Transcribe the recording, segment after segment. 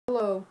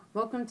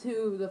Welcome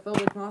to the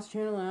PBM'S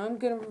channel, and I'm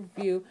going to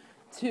review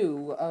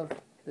two of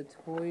the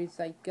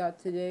toys I got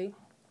today.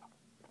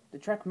 The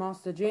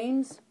Trackmaster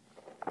James,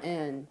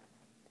 and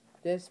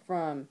this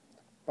from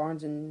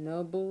Barnes &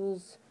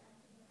 Noble's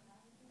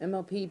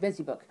MLP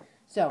Busy Book.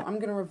 So, I'm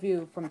going to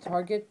review from the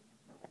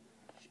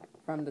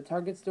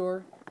Target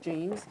store,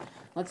 James.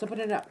 Let's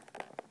open it up.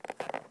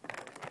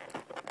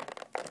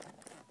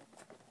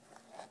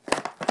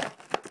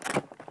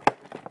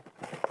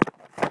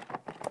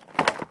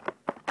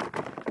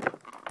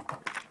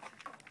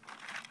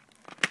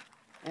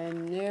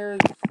 And there's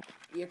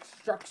the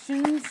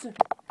instructions. Now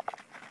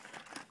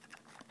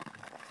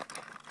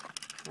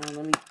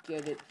let me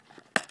get it.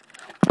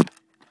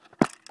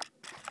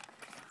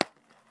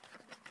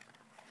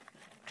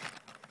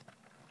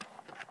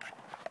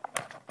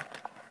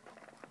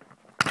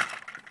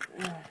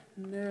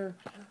 There.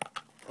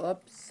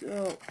 Oops.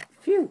 Oh,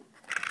 phew.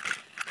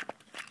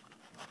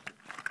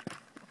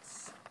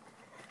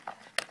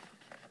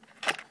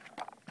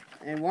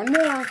 And one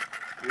more.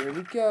 Here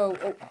we go.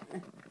 Oh.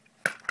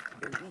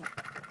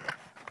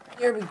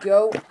 Here we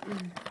go.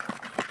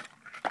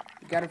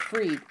 You got it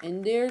freed.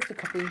 And there's the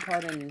coupling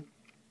part, and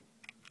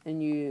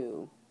then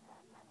you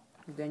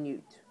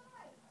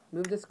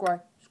move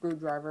the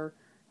screwdriver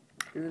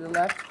through the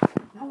left.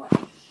 No.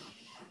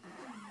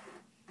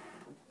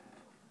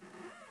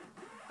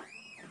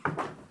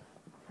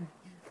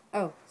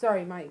 Oh,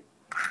 sorry, my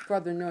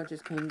brother-in-law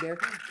just came there.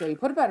 So you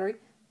put a battery,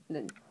 and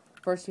then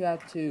first you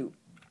have to.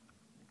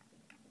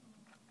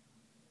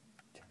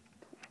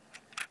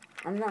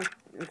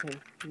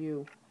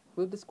 You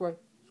move the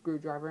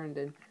screwdriver and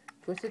then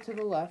twist it to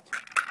the left.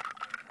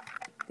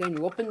 Then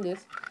you open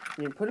this,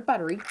 and you put a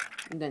battery,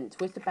 and then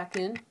twist it back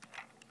in.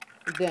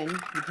 And then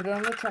you put it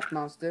on the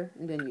trackmaster,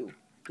 and then you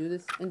do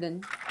this, and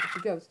then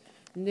it goes.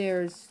 And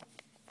there's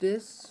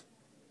this.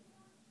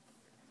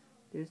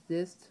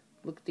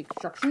 Look at the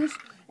instructions.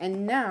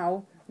 And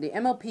now, the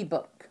MLP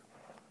book.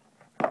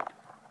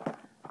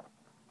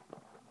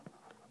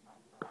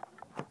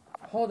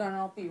 Hold on,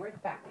 I'll be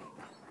right back.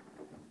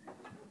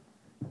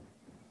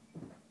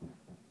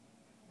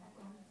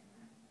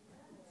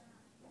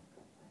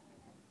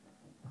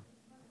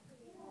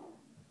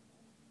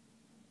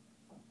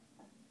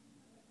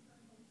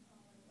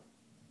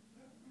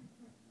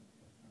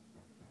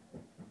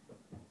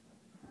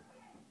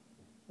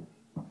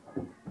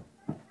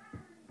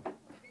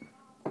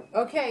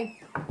 Okay,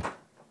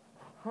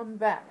 I'm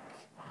back.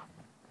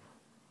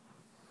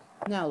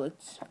 Now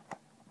let's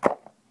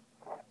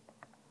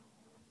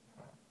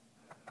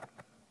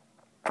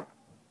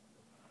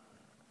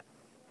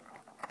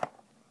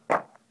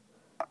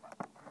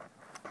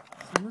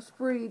almost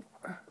freed.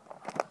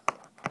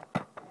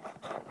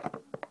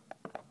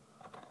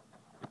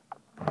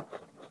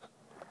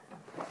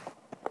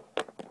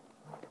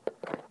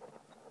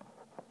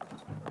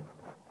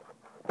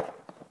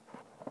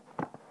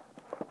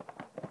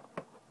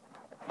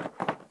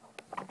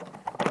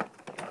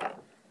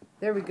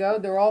 There we go.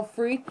 They're all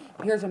free.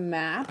 Here's a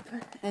map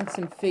and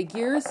some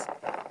figures.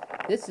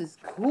 This is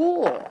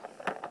cool.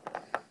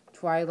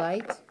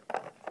 Twilight,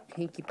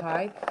 Pinkie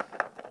Pie,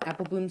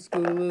 Apple Bloom,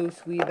 Scootaloo,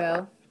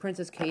 Sweetbelle,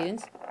 Princess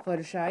Cadence,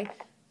 Fluttershy,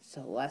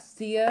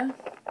 Celestia,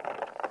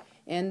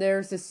 and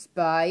there's the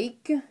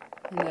Spike,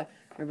 and the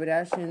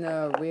Rapidash, and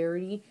the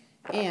Rarity,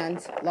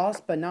 and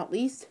last but not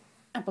least,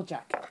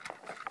 Applejack.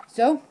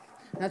 So,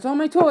 that's all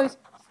my toys.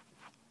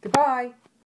 Goodbye.